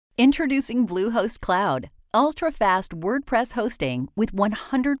Introducing Bluehost Cloud, ultra-fast WordPress hosting with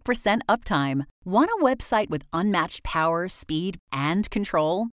 100% uptime. Want a website with unmatched power, speed, and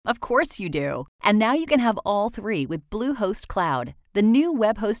control? Of course you do. And now you can have all three with Bluehost Cloud, the new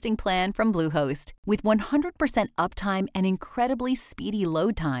web hosting plan from Bluehost. With 100% uptime and incredibly speedy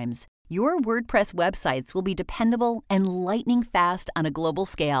load times, your WordPress websites will be dependable and lightning fast on a global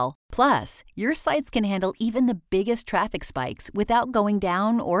scale. Plus, your sites can handle even the biggest traffic spikes without going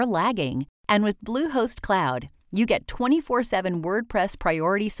down or lagging. And with Bluehost Cloud, you get 24/7 WordPress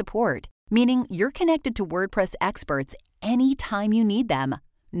priority support, meaning you're connected to WordPress experts anytime you need them.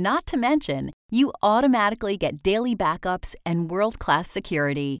 Not to mention, you automatically get daily backups and world-class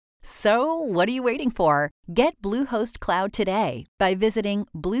security. So, what are you waiting for? Get Bluehost Cloud today by visiting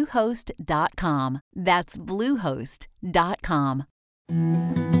Bluehost.com. That's Bluehost.com.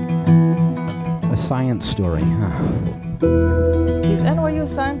 A science story, huh? These NYU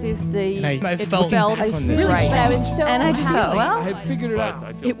scientists, I felt really right. But I was so and I just thought, well, I had figured it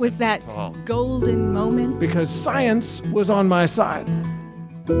out It was that golden moment. because science was on my side.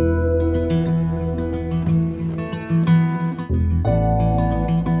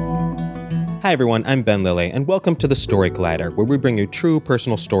 Hi everyone, I'm Ben Lilly, and welcome to the Story Collider, where we bring you true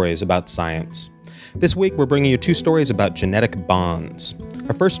personal stories about science. This week, we're bringing you two stories about genetic bonds.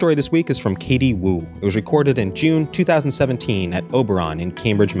 Our first story this week is from Katie Wu. It was recorded in June 2017 at Oberon in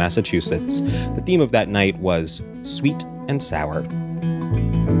Cambridge, Massachusetts. The theme of that night was sweet and sour.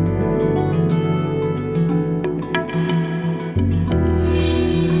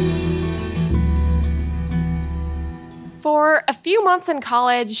 For a few months in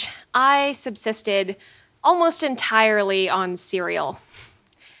college, I subsisted almost entirely on cereal.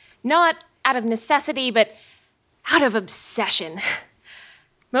 Not out of necessity, but out of obsession.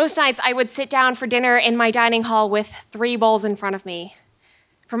 Most nights I would sit down for dinner in my dining hall with 3 bowls in front of me.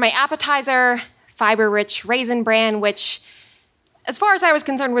 For my appetizer, fiber-rich Raisin Bran, which, as far as I was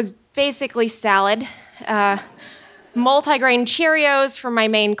concerned, was basically salad, multigrain Cheerios for my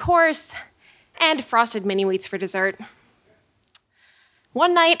main course, and Frosted Mini-Wheats for dessert.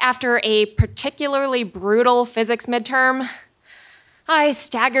 One night after a particularly brutal physics midterm, I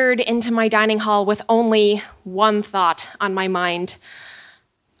staggered into my dining hall with only one thought on my mind: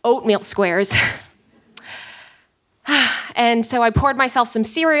 oatmeal squares. And so I poured myself some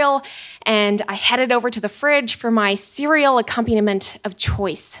cereal, and I headed over to the fridge for my cereal accompaniment of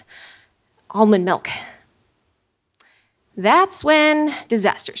choice: almond milk. That's when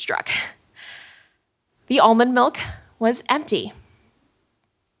disaster struck. The almond milk was empty.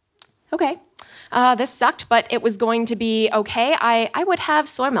 Okay, this sucked, but it was going to be okay. I would have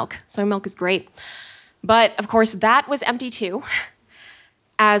soy milk. Soy milk is great. But of course, that was empty too,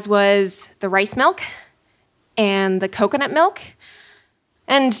 as was the rice milk and the coconut milk,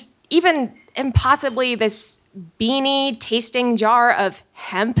 and even impossibly this beanie tasting jar of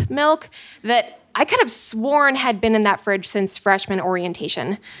hemp milk that I could have sworn had been in that fridge since freshman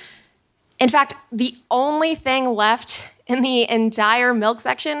orientation. In fact, the only thing left in the entire milk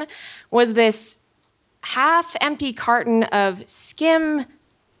section was this half-empty carton of skim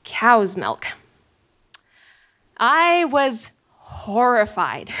cow's milk. I was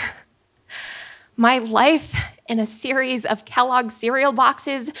horrified. My life in a series of Kellogg's cereal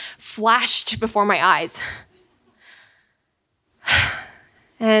boxes flashed before my eyes.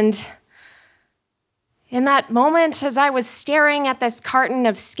 And in that moment, as I was staring at this carton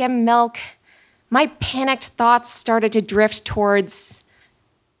of skim milk, my panicked thoughts started to drift towards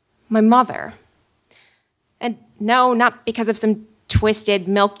my mother. And no, not because of some twisted,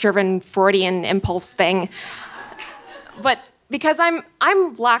 milk-driven Freudian impulse thing, but because I'm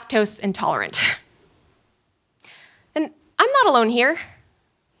lactose intolerant. And I'm not alone here.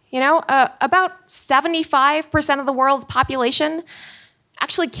 You know, about 75% of the world's population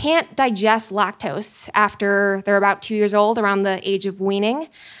actually can't digest lactose after they're about 2 years old, around the age of weaning.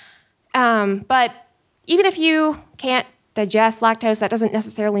 But even if you can't digest lactose, that doesn't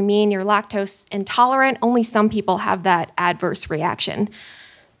necessarily mean you're lactose intolerant. Only some people have that adverse reaction.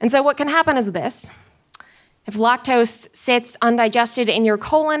 And so what can happen is this. If lactose sits undigested in your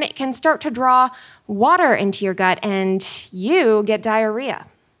colon, it can start to draw water into your gut and you get diarrhea.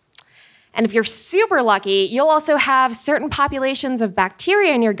 And if you're super lucky, you'll also have certain populations of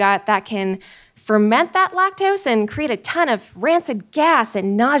bacteria in your gut that can ferment that lactose and create a ton of rancid gas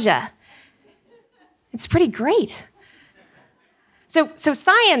and nausea. It's pretty great. So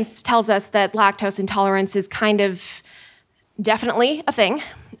science tells us that lactose intolerance is kind of definitely a thing,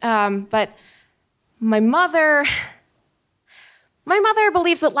 but my mother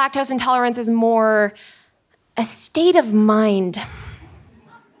believes that lactose intolerance is more a state of mind.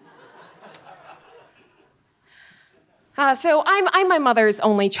 So I'm my mother's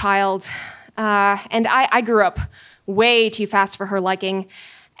only child, and I grew up way too fast for her liking.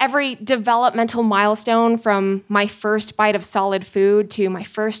 Every developmental milestone, from my first bite of solid food to my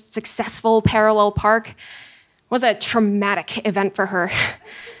first successful parallel park, was a traumatic event for her.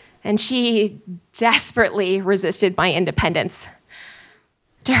 And she desperately resisted my independence.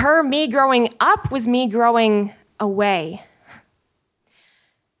 To her, me growing up was me growing away.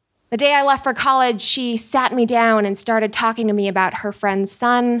 The day I left for college, she sat me down and started talking to me about her friend's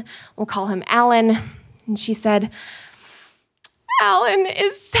son. We'll call him Alan. And she said, "Alan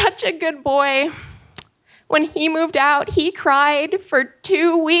is such a good boy. When he moved out, he cried for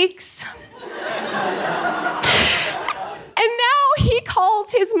 2 weeks. And now he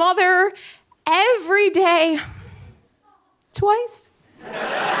calls his mother every day. Twice."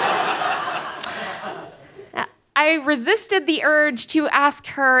 I resisted the urge to ask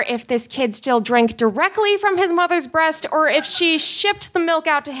her if this kid still drank directly from his mother's breast or if she shipped the milk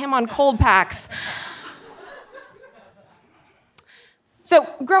out to him on cold packs. So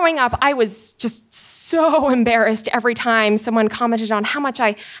growing up, I was just so embarrassed every time someone commented on how much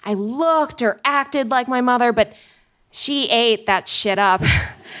I looked or acted like my mother, but she ate that shit up.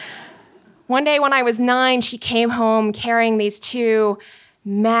 One day when I was 9, she came home carrying these 2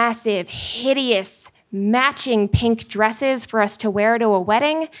 massive, hideous, matching pink dresses for us to wear to a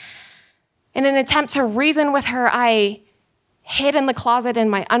wedding. In an attempt to reason with her, I hid in the closet in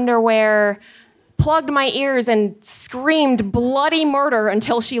my underwear, plugged my ears, and screamed bloody murder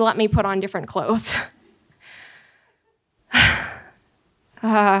until she let me put on different clothes.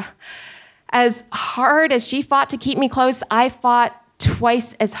 As hard as she fought to keep me close, I fought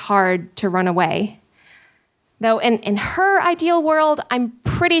twice as hard to run away. Though in her ideal world, I'm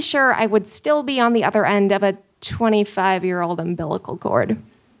pretty sure I would still be on the other end of a 25-year-old umbilical cord.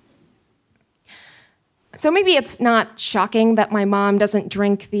 So maybe it's not shocking that my mom doesn't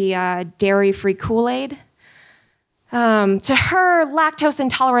drink the dairy-free Kool-Aid. To her, lactose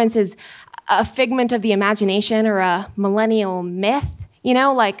intolerance is a figment of the imagination or a millennial myth,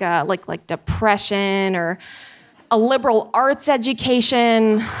 like depression or a liberal arts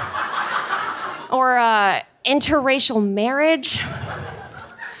education or interracial marriage.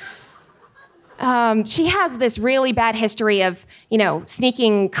 She has this really bad history of,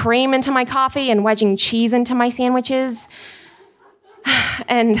 sneaking cream into my coffee and wedging cheese into my sandwiches.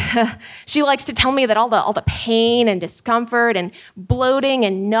 And she likes to tell me that all the pain and discomfort and bloating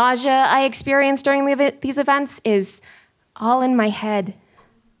and nausea I experience during these events is all in my head.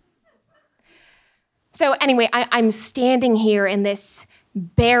 So anyway, I'm standing here in this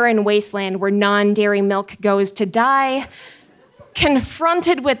barren wasteland where non-dairy milk goes to die,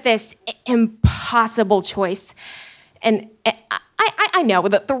 confronted with this impossible choice. And I know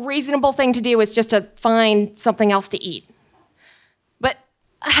that the reasonable thing to do is just to find something else to eat. But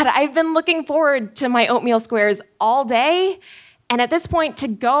I've been looking forward to my oatmeal squares all day, and at this point, to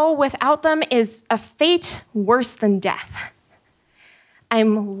go without them is a fate worse than death.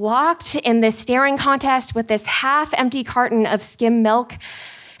 I'm locked in this staring contest with this half-empty carton of skim milk,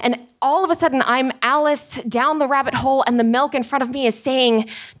 and all of a sudden, I'm Alice down the rabbit hole, and the milk in front of me is saying,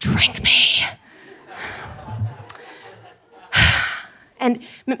 "Drink me." And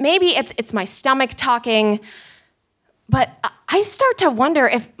maybe it's my stomach talking, but I start to wonder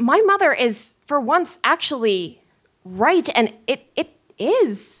if my mother is, for once, actually right, and it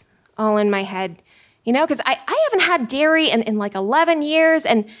is all in my head. Because I haven't had dairy in like 11 years,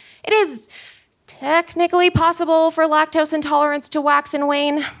 and it is technically possible for lactose intolerance to wax and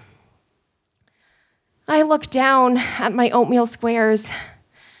wane. I look down at my oatmeal squares,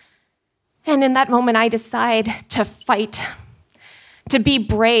 and in that moment I decide to fight, to be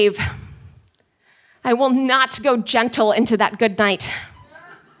brave. I will not go gentle into that good night.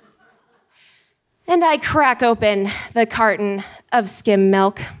 And I crack open the carton of skim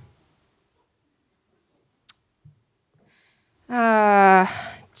milk.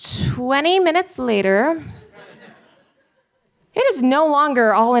 20 minutes later, it is no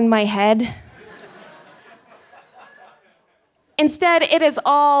longer all in my head. Instead, it is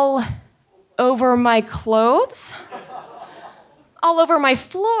all over my clothes, all over my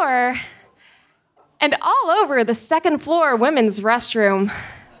floor, and all over the second floor women's restroom.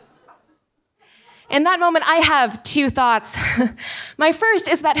 In that moment, I have 2 thoughts. My first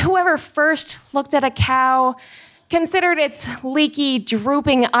is that whoever first looked at a cow considered its leaky,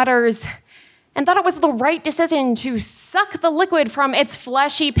 drooping udders, and thought it was the right decision to suck the liquid from its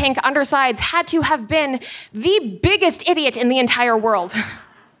fleshy pink undersides had to have been the biggest idiot in the entire world.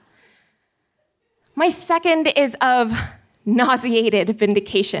 My second is of nauseated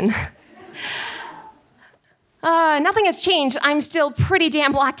vindication. Nothing has changed. I'm still pretty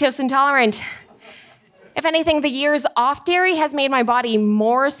damn lactose intolerant. If anything, the years off dairy has made my body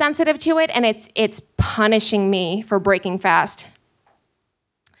more sensitive to it, and it's punishing me for breaking fast.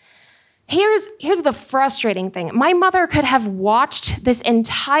 Here's the frustrating thing. My mother could have watched this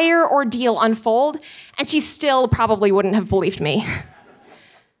entire ordeal unfold, and she still probably wouldn't have believed me.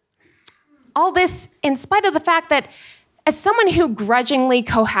 All this in spite of the fact that as someone who grudgingly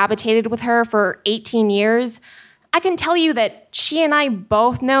cohabitated with her for 18 years, I can tell you that she and I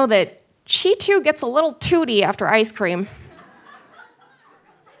both know that she too gets a little tooty after ice cream.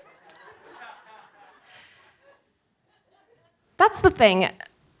 That's the thing.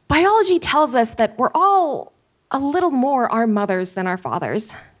 Biology tells us that we're all a little more our mothers than our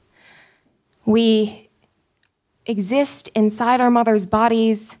fathers. We exist inside our mothers'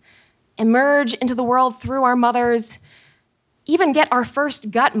 bodies, emerge into the world through our mothers, even get our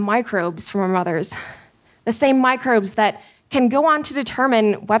first gut microbes from our mothers. The same microbes that can go on to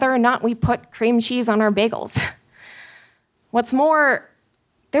determine whether or not we put cream cheese on our bagels. What's more,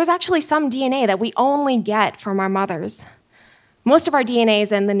 there's actually some DNA that we only get from our mothers. Most of our DNA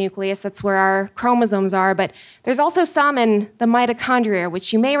is in the nucleus, that's where our chromosomes are, but there's also some in the mitochondria,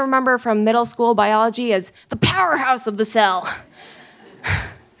 which you may remember from middle school biology as the powerhouse of the cell.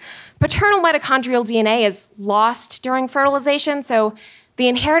 Paternal mitochondrial DNA is lost during fertilization, so the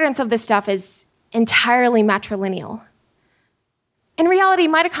inheritance of this stuff is entirely matrilineal. In reality,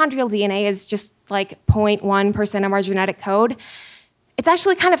 mitochondrial DNA is just like 0.1% of our genetic code. It's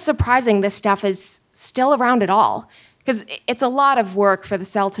actually kind of surprising this stuff is still around at all, because it's a lot of work for the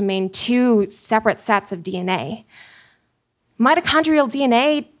cell to maintain two separate sets of DNA. Mitochondrial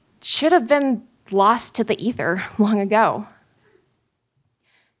DNA should have been lost to the ether long ago.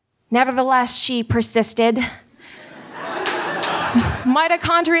 Nevertheless, she persisted.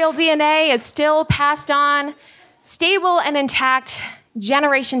 Mitochondrial DNA is still passed on, stable and intact,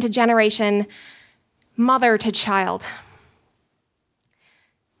 generation to generation, mother to child.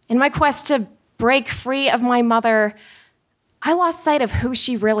 In my quest to break free of my mother, I lost sight of who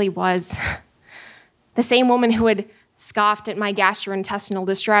she really was. The same woman who had scoffed at my gastrointestinal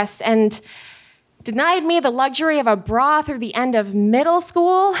distress and denied me the luxury of a bra through the end of middle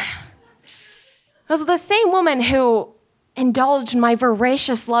school was the same woman who indulged my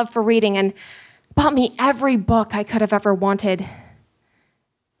voracious love for reading and bought me every book I could have ever wanted.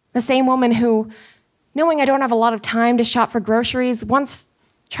 The same woman who, knowing I don't have a lot of time to shop for groceries, once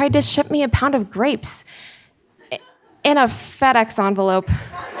tried to ship me a pound of grapes in a FedEx envelope.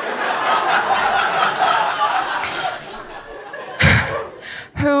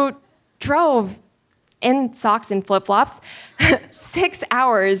 Who drove in socks and flip-flops 6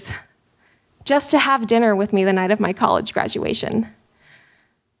 hours just to have dinner with me the night of my college graduation.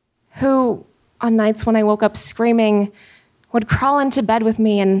 Who, on nights when I woke up screaming, would crawl into bed with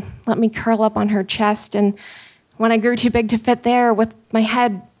me and let me curl up on her chest, and when I grew too big to fit there, with my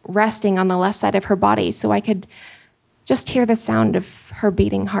head resting on the left side of her body so I could just hear the sound of her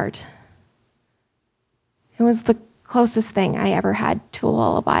beating heart. It was the closest thing I ever had to a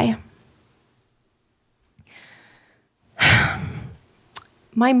lullaby.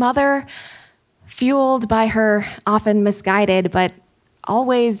 My mother, fueled by her often misguided but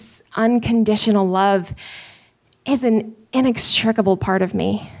always unconditional love, is an inextricable part of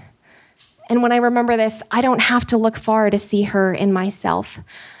me. And when I remember this, I don't have to look far to see her in myself.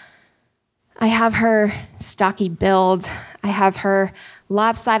 I have her stocky build. I have her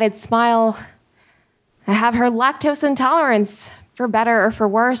lopsided smile. I have her lactose intolerance, for better or for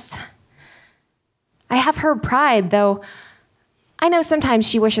worse. I have her pride, though I know sometimes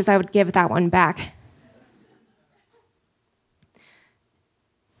she wishes I would give that one back.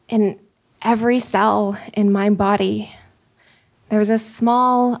 In every cell in my body, there's a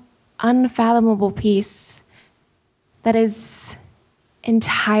small, unfathomable piece that is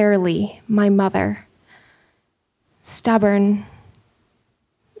entirely my mother, stubborn,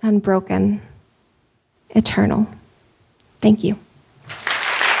 unbroken, eternal. Thank you.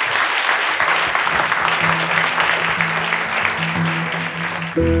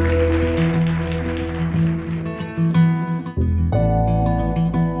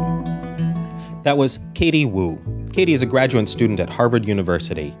 That was Katie Wu. Katie is a graduate student at Harvard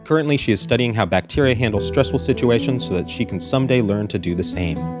University. Currently, she is studying how bacteria handle stressful situations so that she can someday learn to do the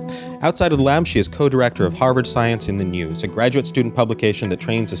same. Outside of the lab, she is co-director of Harvard Science in the News, a graduate student publication that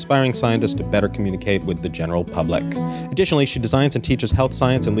trains aspiring scientists to better communicate with the general public. Additionally, she designs and teaches health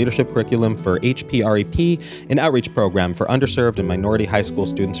science and leadership curriculum for HPREP, an outreach program for underserved and minority high school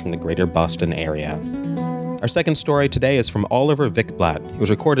students from the greater Boston area. Our second story today is from Oliver Vickblatt. It was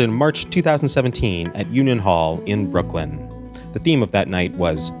recorded in March 2017 at Union Hall in Brooklyn. The theme of that night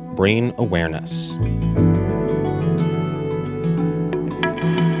was brain awareness.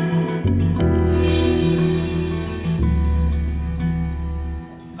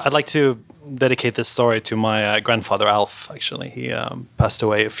 I'd like to dedicate this story to my grandfather Alf. Actually, he passed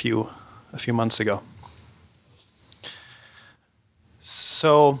away a few months ago.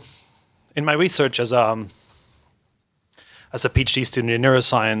 So, in my research as a PhD student in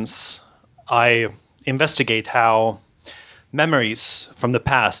neuroscience, I investigate how memories from the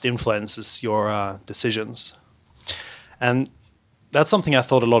past influences your decisions, and that's something I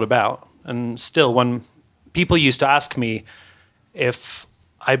thought a lot about. And still, when people used to ask me if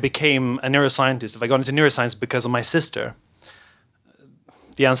I became a neuroscientist, if I got into neuroscience because of my sister,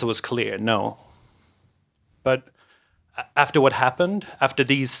 the answer was clear, no. But after what happened, after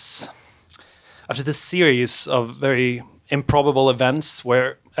this series of very improbable events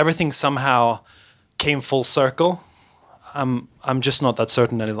where everything somehow came full circle, I'm just not that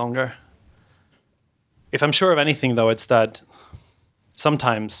certain any longer. If I'm sure of anything, though, it's that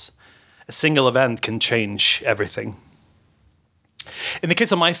sometimes a single event can change everything. In the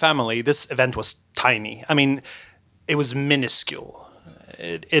case of my family, this event was tiny. I mean, it was minuscule.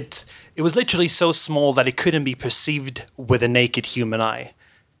 It was literally so small that it couldn't be perceived with a naked human eye.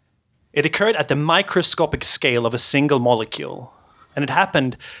 It occurred at the microscopic scale of a single molecule, and it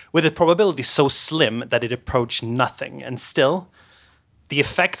happened with a probability so slim that it approached nothing. And still, the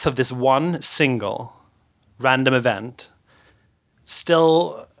effects of this one single random event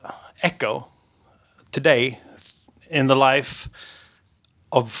still echo today in the life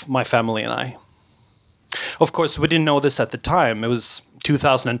of my family and I. Of course, we didn't know this at the time. It was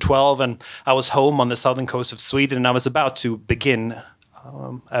 2012, and I was home on the southern coast of Sweden, and I was about to begin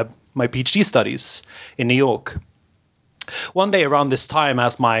my PhD studies in New York. One day around this time,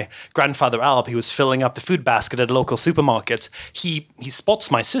 as my grandfather Alp, he was filling up the food basket at a local supermarket, he spots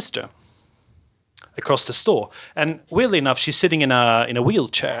my sister across the store. And weirdly enough, she's sitting in a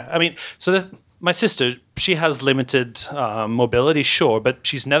wheelchair. I mean, my sister, she has limited mobility, sure, but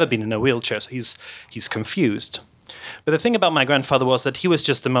she's never been in a wheelchair, so he's confused. But the thing about my grandfather was that he was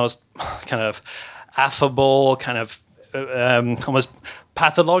just the most kind of affable, kind of almost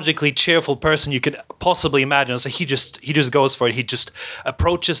pathologically cheerful person you could possibly imagine. So he just goes for it. He just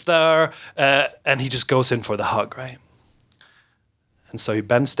approaches there, and he just goes in for the hug, right? And so he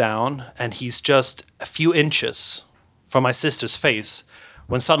bends down, and he's just a few inches from my sister's face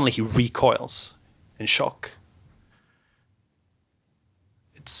when suddenly he recoils in shock.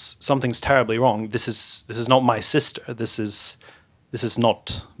 Something's terribly wrong. This is not my sister. This is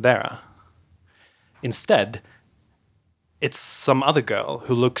not Vera. Instead, it's some other girl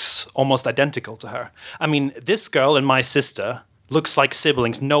who looks almost identical to her. I mean, this girl and my sister looks like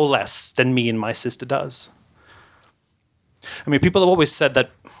siblings no less than me and my sister does. I mean, people have always said that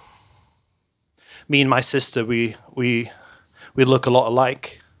me and my sister, we look a lot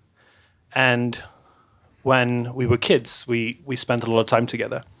alike. And when we were kids, we spent a lot of time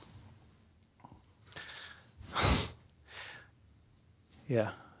together.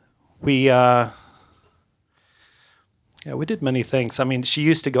 Yeah. We did many things. I mean, she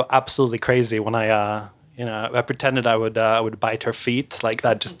used to go absolutely crazy when I pretended I would bite her feet. Like,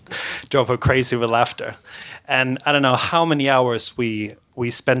 that just drove her crazy with laughter. And I don't know how many hours we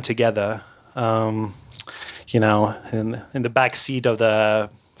spent together, in the back seat of the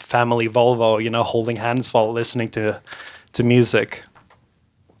family Volvo, holding hands while listening to music.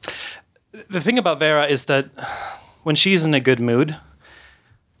 The thing about Vera is that when she's in a good mood,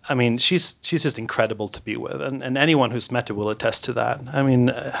 I mean, she's just incredible to be with, and anyone who's met her will attest to that. I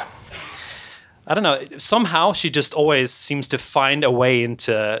mean, I don't know. Somehow she just always seems to find a way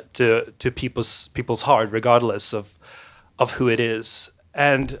into people's heart, regardless of who it is.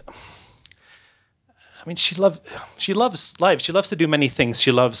 And I mean, she loves life. She loves to do many things.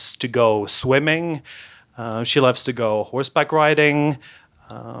 She loves to go swimming. She loves to go horseback riding.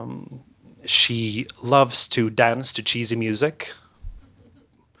 She loves to dance to cheesy music.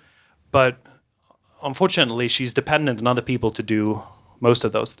 But unfortunately, she's dependent on other people to do most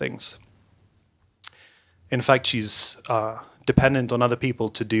of those things. In fact, she's dependent on other people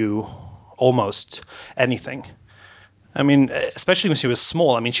to do almost anything. I mean, especially when she was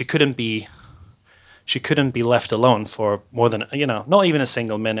small. I mean, she couldn't be left alone for more than, not even a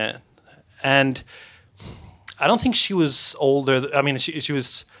single minute. And I don't think she was older. I mean, she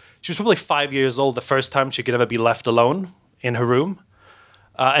was probably 5 years old the first time she could ever be left alone in her room.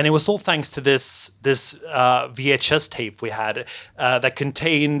 And it was all thanks to this VHS tape we had that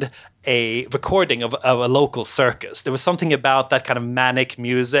contained a recording of a local circus. There was something about that kind of manic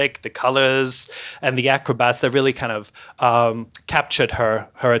music, the colors, and the acrobats that really kind of captured her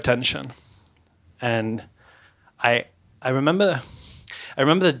attention. And I remember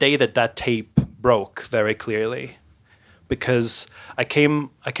the day that tape broke very clearly, because I came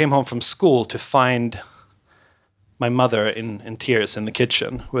home from school to find my mother in tears in the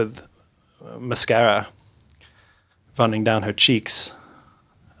kitchen with mascara running down her cheeks.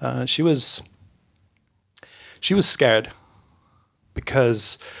 She was scared,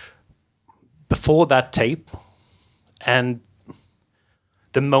 because before that tape and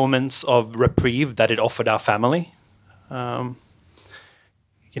the moments of reprieve that it offered our family,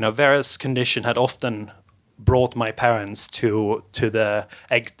 Vera's condition had often brought my parents to the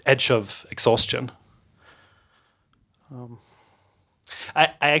edge of exhaustion.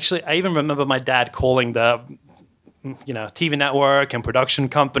 I even remember my dad calling the TV network and production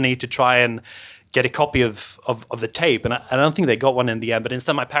company to try and get a copy of the tape, and I don't think they got one in the end. But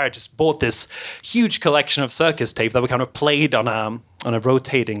instead, my parents just bought this huge collection of circus tape that were kind of played on a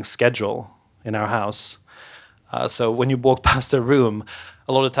rotating schedule in our house. So when you walk past a room,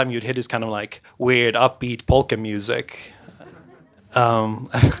 a lot of the time you'd hear this kind of like weird upbeat polka music.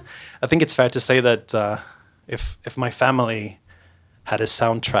 I think it's fair to say that if my family had a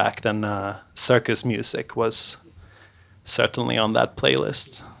soundtrack, then circus music was certainly on that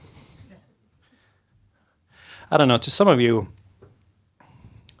playlist. I don't know, to some of you,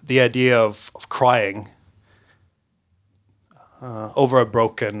 the idea of crying over a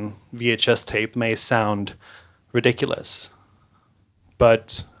broken VHS tape may sound ridiculous.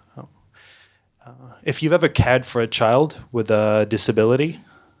 But if you've ever cared for a child with a disability,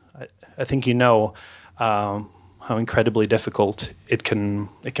 I think you know how incredibly difficult it can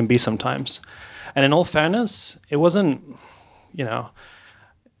be sometimes. And in all fairness, it wasn't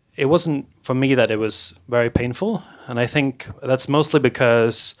for me that it was very painful. And I think that's mostly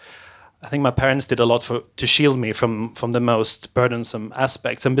because I think my parents did a lot to shield me from the most burdensome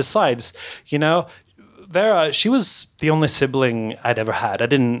aspects. And besides, Vera, she was the only sibling I'd ever had. I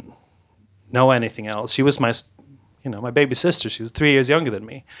didn't know anything else. She was my baby sister. She was 3 years younger than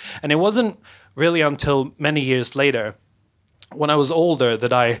me. And it wasn't really until many years later, when I was older,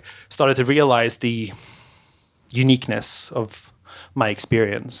 that I started to realize the uniqueness of my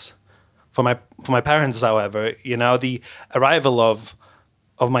experience. For my parents, however, the arrival of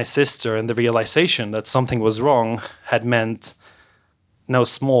my sister and the realization that something was wrong had meant no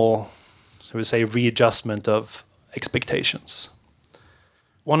small, so we say, readjustment of expectations.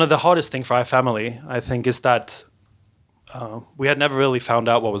 One of the hardest things for our family, I think, is that we had never really found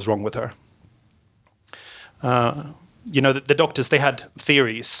out what was wrong with her. The doctors, they had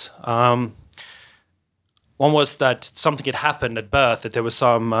theories. One was that something had happened at birth, that there was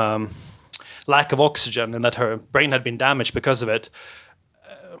some lack of oxygen and that her brain had been damaged because of it.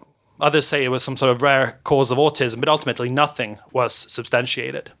 Others say it was some sort of rare cause of autism, but ultimately nothing was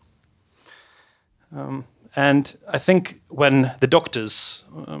substantiated. And I think when the doctors,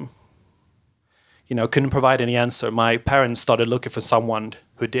 couldn't provide any answer, my parents started looking for someone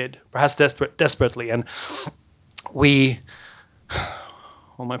who did, perhaps desperately. And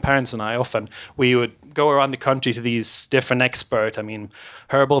my parents and I we would go around the country to these different experts.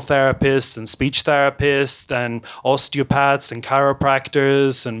 Herbal therapists and speech therapists and osteopaths and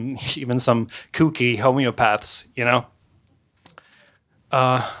chiropractors and even some kooky homeopaths,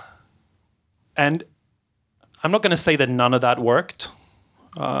 And I'm not going to say that none of that worked,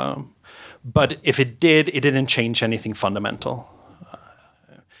 but if it did, it didn't change anything fundamental.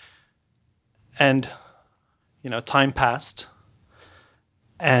 And, time passed.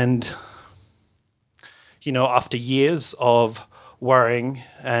 And, after years of worrying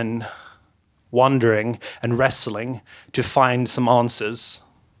and wondering and wrestling to find some answers,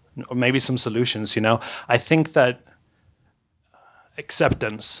 or maybe some solutions, I think that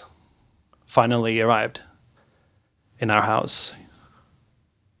acceptance finally arrived in our house.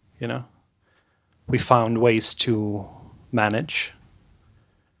 We found ways to manage,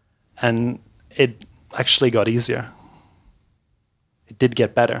 and it actually got easier. It did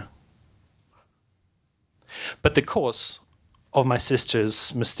get better. But the cause of my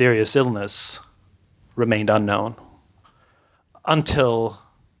sister's mysterious illness remained unknown until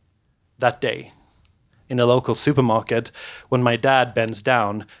that day in a local supermarket when my dad bends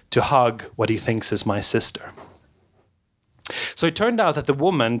down to hug what he thinks is my sister. So it turned out that the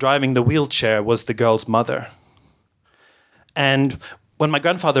woman driving the wheelchair was the girl's mother. And when my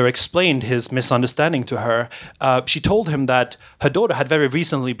grandfather explained his misunderstanding to her, she told him that her daughter had very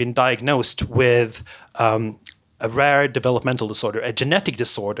recently been diagnosed with a rare developmental disorder, a genetic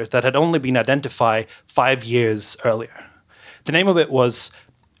disorder that had only been identified 5 years earlier. The name of it was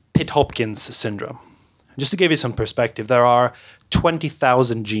Pitt-Hopkins syndrome. Just to give you some perspective, there are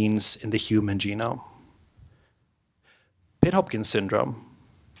 20,000 genes in the human genome. Pitt-Hopkins syndrome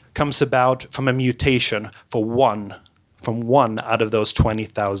comes about from a mutation from one out of those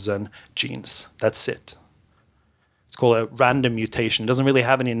 20,000 genes. That's it. It's called a random mutation. It doesn't really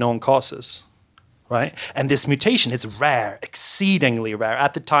have any known causes, right? And this mutation is rare, exceedingly rare.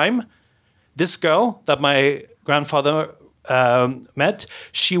 At the time, this girl that my grandfather met,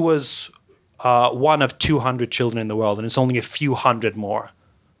 she was one of 200 children in the world, and it's only a few hundred more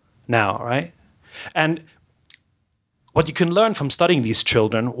now, right? And what you can learn from studying these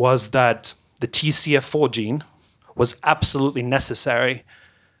children was that the TCF4 gene was absolutely necessary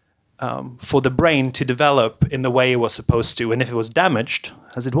for the brain to develop in the way it was supposed to. And if it was damaged,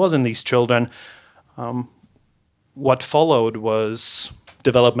 as it was in these children, what followed was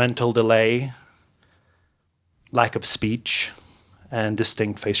developmental delay, lack of speech, and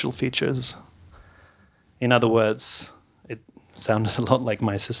distinct facial features. In other words, it sounded a lot like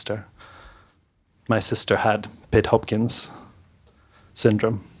my sister. My sister had Pitt-Hopkins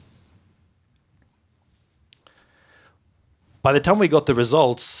syndrome. By the time we got the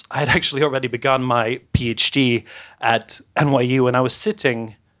results, I had actually already begun my PhD at NYU, and I was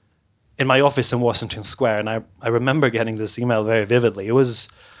sitting in my office in Washington Square, and I remember getting this email very vividly. It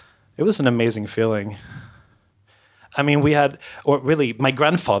was an amazing feeling. I mean, my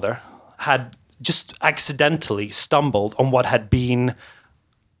grandfather had just accidentally stumbled on what had been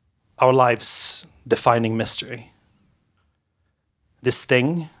our life's defining mystery. This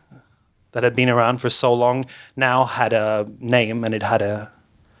thing that had been around for so long now had a name, and it had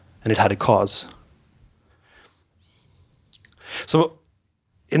a cause. So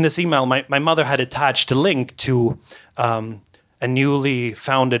in this email, my mother had attached a link to a newly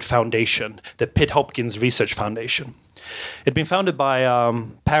founded foundation, the Pitt-Hopkins Research Foundation. It'd been founded by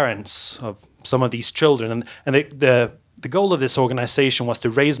parents of some of these children, and the goal of this organization was to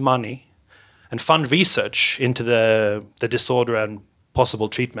raise money and fund research into the disorder and possible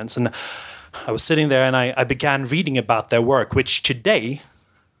treatments. And I was sitting there and I began reading about their work, which today,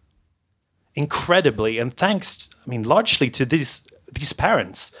 incredibly, and largely to these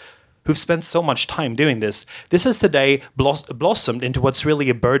parents who've spent so much time doing this has today blossomed into what's really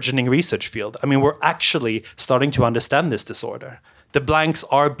a burgeoning research field. I mean, we're actually starting to understand this disorder. The blanks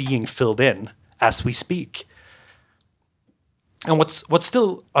are being filled in as we speak. And what's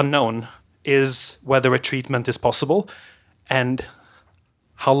still unknown is whether a treatment is possible and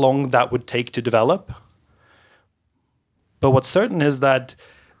how long that would take to develop. But what's certain is that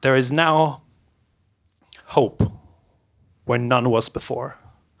there is now hope where none was before.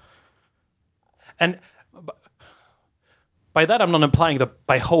 And by that, I'm not implying that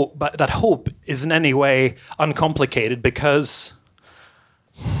that hope is in any way uncomplicated, because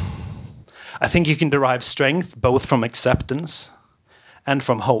I think you can derive strength both from acceptance and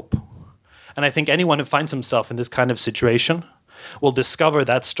from hope. And I think anyone who finds himself in this kind of situation will discover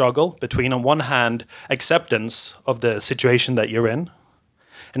that struggle between, on one hand, acceptance of the situation that you're in,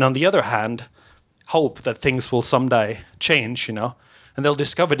 and on the other hand, hope that things will someday change, and they'll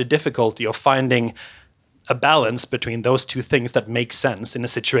discover the difficulty of finding a balance between those two things that make sense in a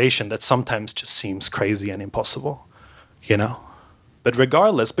situation that sometimes just seems crazy and impossible, But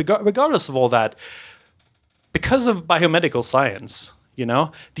regardless of all that, because of biomedical science,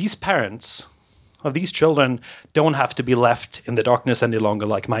 these parents of these children don't have to be left in the darkness any longer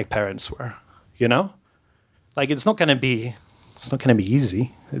like my parents were, Like, it's not going to be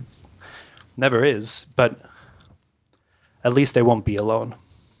easy. It never is, but at least they won't be alone.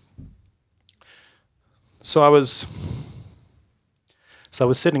 So I was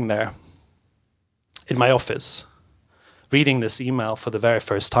sitting there in my office reading this email for the very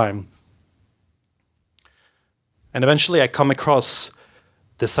first time. And eventually I come across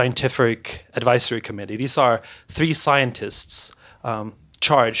the Scientific Advisory Committee. These are 3 scientists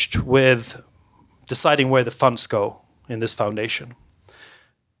charged with deciding where the funds go in this foundation.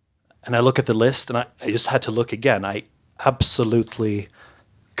 And I look at the list, and I just had to look again. I absolutely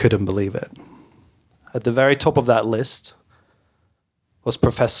couldn't believe it. At the very top of that list was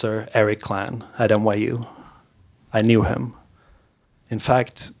Professor Eric Klan at NYU. I knew him. In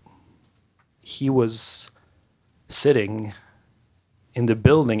fact, he was sitting in the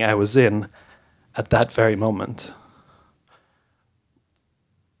building I was in at that very moment.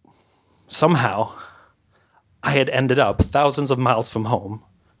 Somehow, I had ended up thousands of miles from home,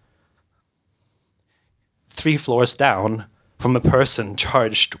 3 floors down from a person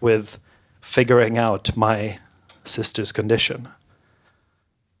charged with figuring out my sister's condition.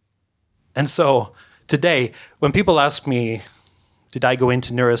 And so today, when people ask me, did I go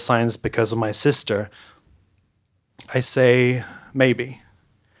into neuroscience because of my sister? I say, maybe.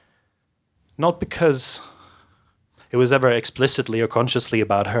 Not because it was ever explicitly or consciously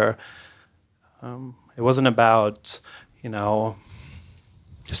about her. It wasn't about,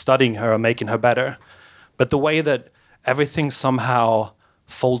 studying her or making her better. But the way that everything somehow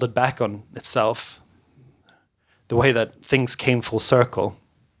folded back on itself, the way that things came full circle,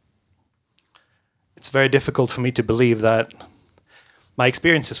 it's very difficult for me to believe that my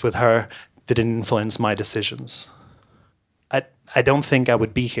experiences with her didn't influence my decisions. I don't think I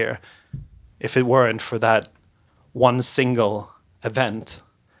would be here if it weren't for that one single event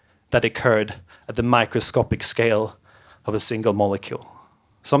that occurred at the microscopic scale of a single molecule.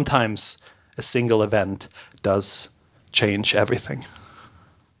 Sometimes a single event does change everything.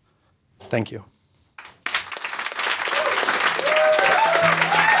 Thank you.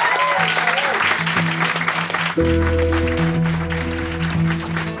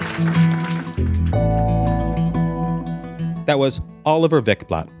 That was Oliver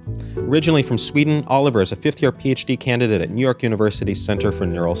Wickblad. Originally from Sweden, Oliver is a fifth-year PhD candidate at New York University's Center for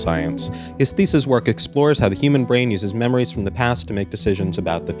Neuroscience. His thesis work explores how the human brain uses memories from the past to make decisions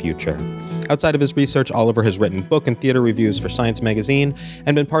about the future. Outside of his research, Oliver has written book and theater reviews for Science magazine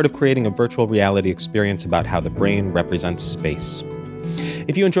and been part of creating a virtual reality experience about how the brain represents space.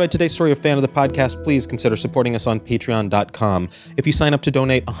 If you enjoyed today's story or fan of the podcast, please consider supporting us on patreon.com. If you sign up to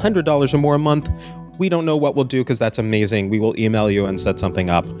donate $100 or more a month, we don't know what we'll do because that's amazing. We will email you and set something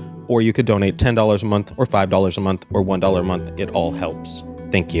up. Or you could donate $10 a month or $5 a month or $1 a month. It all helps.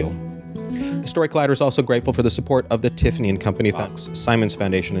 Thank you. The Story Collider is also grateful for the support of the Tiffany & Company Fox, Simons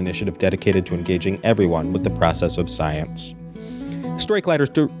Foundation initiative dedicated to engaging everyone with the process of science. The Story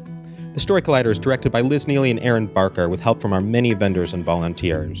Collider is directed by Liz Neely and Aaron Barker with help from our many vendors and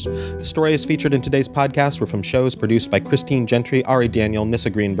volunteers. The stories featured in today's podcast were from shows produced by Christine Gentry, Ari Daniel, Nissa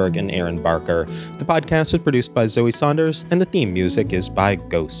Greenberg, and Aaron Barker. The podcast is produced by Zoe Saunders, and the theme music is by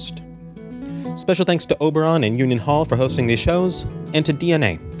Ghost. Special thanks to Oberon and Union Hall for hosting these shows, and to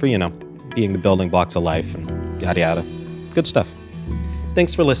DNA for, being the building blocks of life and yada yada. Good stuff.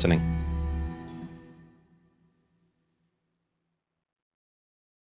 Thanks for listening.